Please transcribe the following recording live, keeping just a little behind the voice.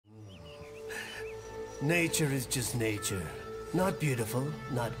Nature is just nature. Not beautiful,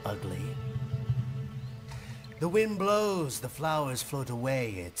 not ugly. The wind blows, the flowers float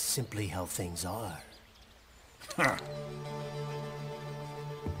away. It's simply how things are. Huh.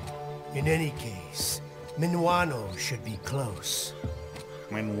 In any case, Minuano should be close.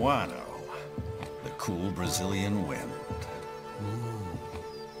 Minuano, the cool Brazilian wind.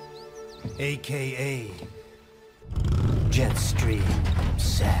 AKA Jetstream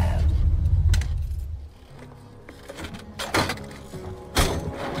Sam.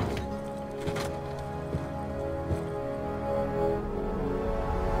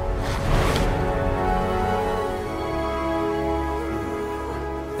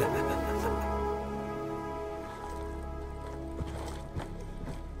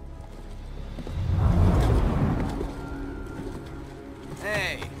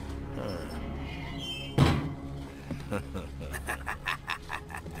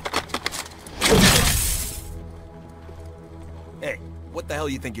 Hey, what the hell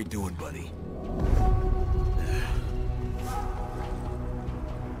you think you're doing, buddy?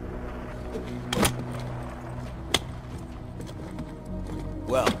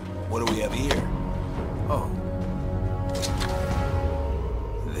 Well, what do we have here? Oh.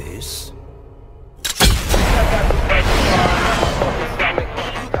 This?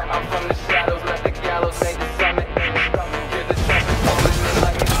 I'm from the shadows, let the gallows make the summit. Hear the trumpet rolling in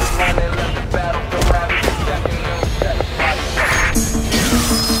like it's the one that left the battlefield ravaged the second and set the body.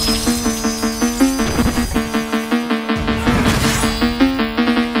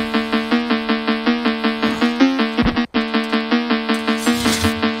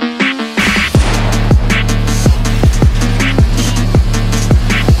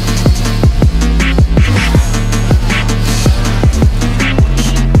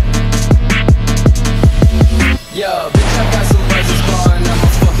 Yo, bitch, I got some buzzes blowing up my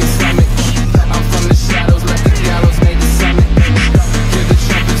fucking stomach. I'm from the shadows, let the gallows make the summit. Hear the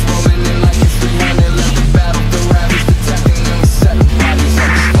trumpets rolling in like it's 300. Let the battlefield ravage the tech and then we set the bodies up.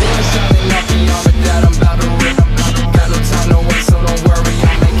 Still shining off the armor that I'm about to rip. Got no time to waste, so don't worry,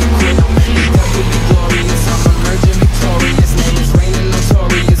 I'll make it quick. The death will be glorious, I'm emerging victorious. Name is reigning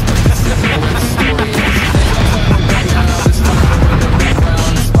notorious, but this is where the story is. I'm back now, this fucking in the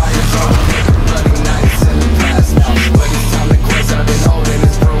background. Inspired from the bloody nights and the past now. But it's time to quit, I've been holding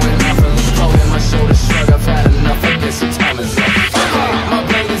this brewing. I'm really floating, my shoulders shrug. I've had enough, I guess the time is up. Okay, my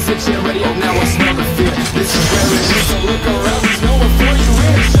brain is itchy already, oh now I smell the fear. This is where it is, so look around, there's no one for you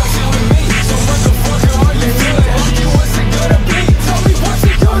here. It's just you and me, so what the fuck are you doing? Ask you what's it gonna be, tell me what's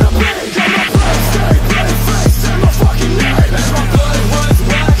it gonna be. Got my blood stain, bloody face, and my fucking name. As my blood runs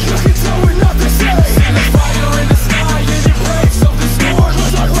black, you can tell we're not the same. And the fire in the sky, and it breaks of the sword.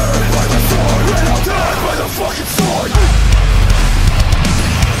 Was I learned by the sword, and I'll die by the fucking sword.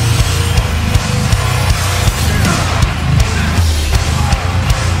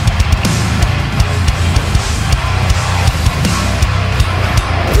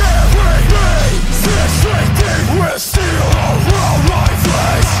 With steel around my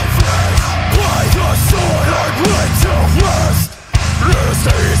face, by the sword I'm laid to rest. This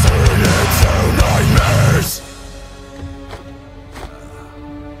is into nightmares.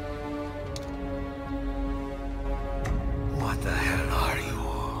 What the hell are you?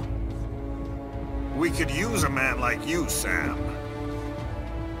 We could use a man like you, Sam.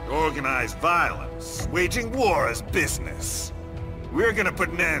 Organized violence, waging war as business. We're gonna put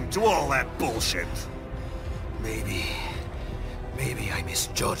an end to all that bullshit. Maybe I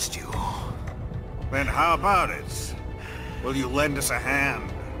misjudged you. Then how about it? Will you lend us a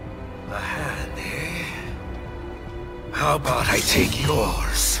hand? A hand, eh? How about I take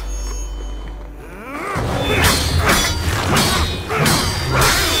yours?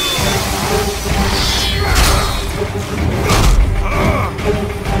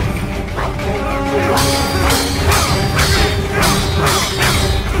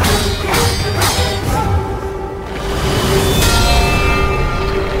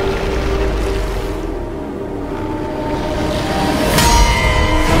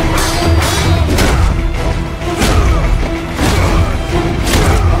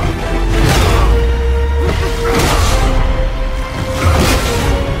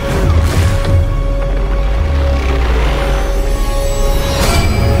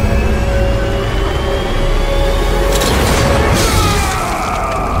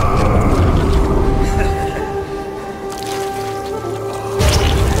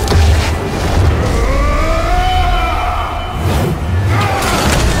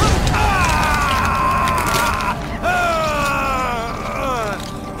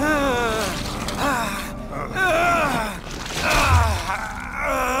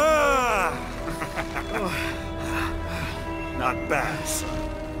 not bad, son.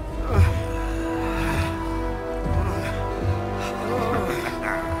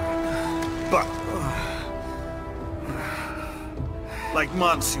 But, like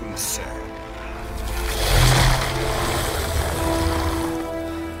Monsoon said,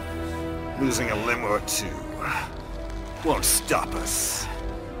 losing a limb or two won't stop us.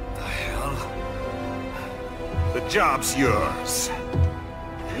 The hell? The job's yours.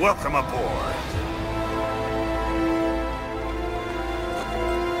 Welcome aboard.